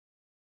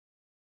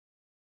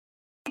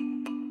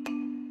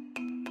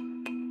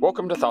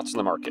Welcome to Thoughts on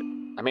the Market.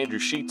 I'm Andrew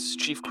Sheets,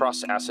 Chief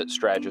Cross-Asset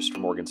Strategist for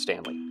Morgan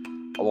Stanley.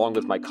 Along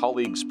with my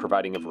colleagues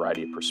providing a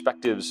variety of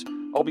perspectives,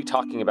 I'll be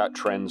talking about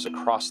trends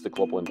across the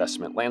global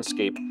investment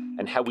landscape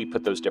and how we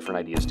put those different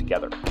ideas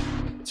together.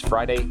 It's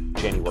Friday,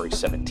 January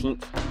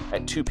 17th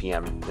at 2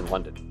 p.m. in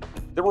London.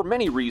 There were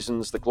many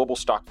reasons that global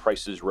stock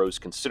prices rose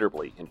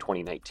considerably in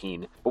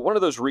 2019, but one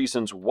of those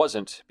reasons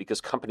wasn't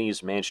because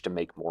companies managed to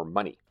make more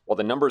money. While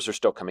the numbers are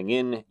still coming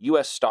in,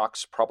 U.S.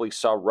 stocks probably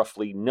saw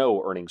roughly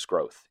no earnings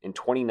growth in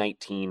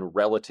 2019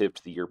 relative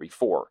to the year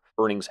before.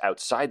 Earnings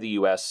outside the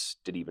U.S.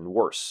 did even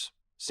worse,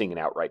 seeing an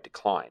outright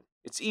decline.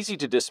 It's easy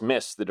to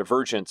dismiss the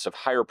divergence of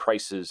higher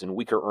prices and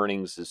weaker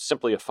earnings as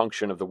simply a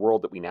function of the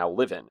world that we now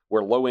live in,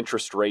 where low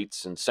interest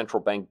rates and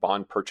central bank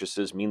bond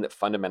purchases mean that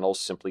fundamentals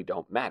simply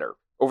don't matter.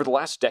 Over the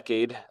last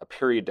decade, a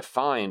period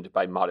defined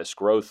by modest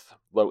growth,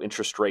 low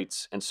interest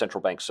rates, and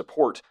central bank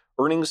support,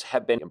 earnings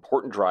have been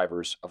important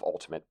drivers of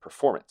ultimate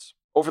performance.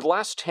 Over the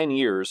last 10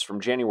 years,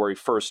 from January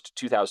 1st,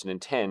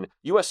 2010,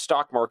 U.S.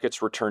 stock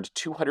markets returned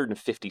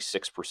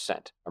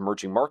 256%.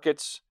 Emerging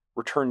markets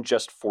returned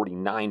just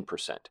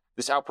 49%.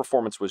 This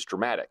outperformance was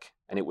dramatic,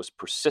 and it was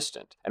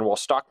persistent. And while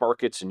stock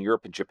markets in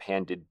Europe and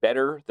Japan did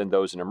better than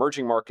those in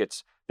emerging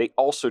markets, they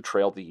also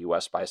trailed the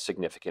U.S. by a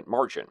significant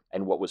margin.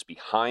 And what was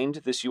behind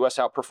this U.S.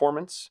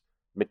 outperformance?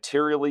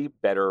 Materially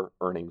better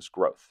earnings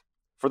growth.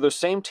 For those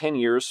same 10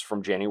 years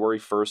from January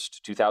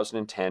 1st,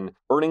 2010,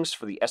 earnings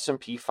for the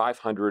S&P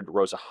 500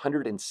 rose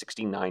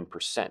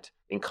 169%.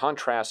 In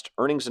contrast,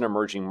 earnings in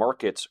emerging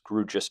markets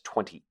grew just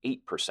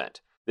 28%.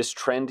 This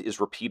trend is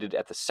repeated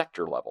at the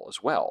sector level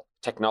as well.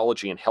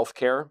 Technology and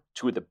healthcare,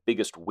 two of the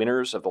biggest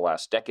winners of the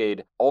last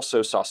decade,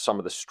 also saw some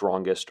of the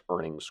strongest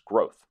earnings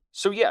growth.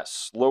 So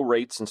yes, low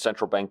rates and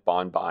central bank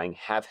bond buying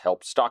have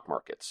helped stock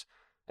markets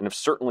and have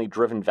certainly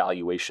driven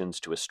valuations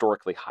to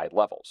historically high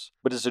levels.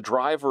 But as a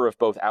driver of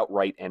both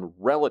outright and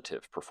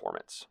relative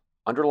performance,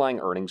 underlying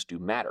earnings do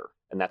matter.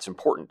 And that's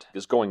important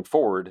because going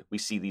forward, we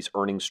see these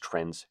earnings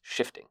trends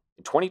shifting.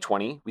 In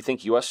 2020, we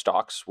think U.S.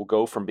 stocks will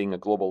go from being a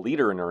global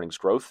leader in earnings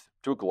growth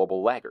to a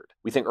global laggard.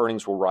 We think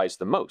earnings will rise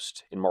the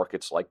most in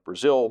markets like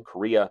Brazil,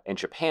 Korea, and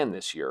Japan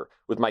this year,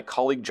 with my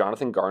colleague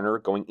Jonathan Garner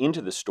going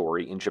into the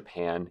story in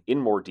Japan in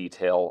more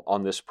detail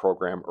on this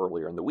program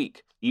earlier in the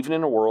week. Even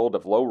in a world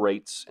of low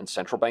rates and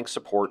central bank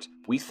support,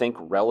 we think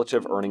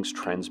relative earnings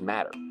trends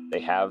matter.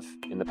 They have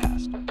in the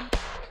past.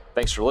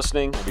 Thanks for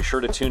listening, and be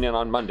sure to tune in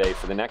on Monday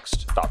for the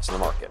next Thoughts on the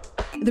Market.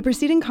 The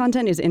preceding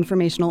content is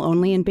informational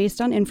only and based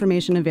on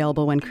information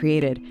available when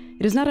created.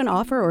 It is not an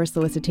offer or a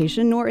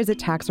solicitation, nor is it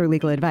tax or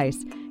legal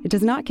advice. It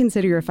does not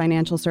consider your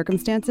financial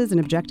circumstances and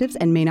objectives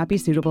and may not be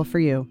suitable for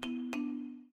you.